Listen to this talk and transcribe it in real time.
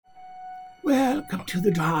Welcome to The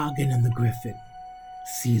Dragon and the Griffin,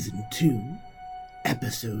 Season 2,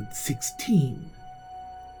 Episode 16,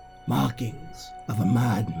 Markings of a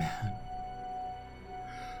Madman.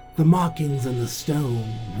 The markings on the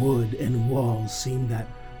stone, wood, and walls seem that,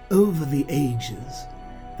 over the ages,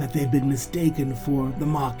 that they've been mistaken for the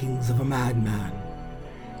markings of a madman.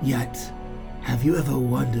 Yet, have you ever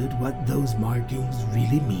wondered what those markings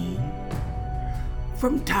really mean?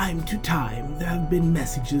 From time to time, there have been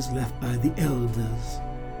messages left by the elders,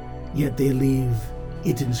 yet they leave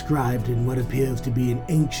it inscribed in what appears to be an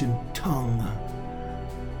ancient tongue.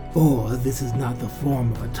 Or this is not the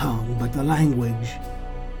form of a tongue, but the language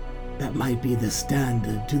that might be the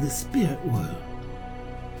standard to the spirit world.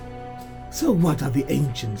 So what are the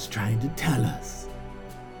ancients trying to tell us?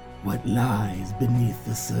 What lies beneath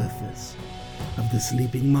the surface of the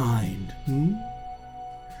sleeping mind,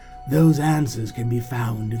 Those answers can be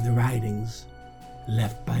found in the writings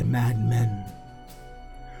left by madmen.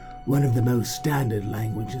 One of the most standard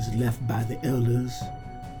languages left by the elders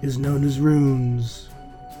is known as runes.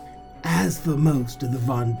 As for most of the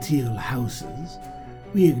Von Thiel houses,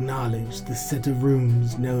 we acknowledge the set of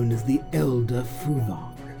runes known as the Elder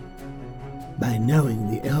Futhok. By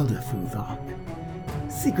knowing the Elder Futhok,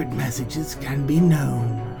 secret messages can be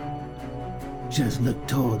known. Just look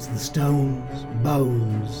towards the stones,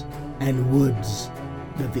 bones, and woods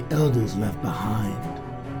that the elders left behind,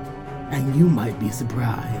 and you might be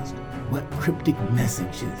surprised what cryptic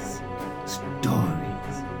messages,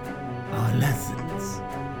 stories, or lessons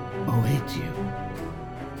await you.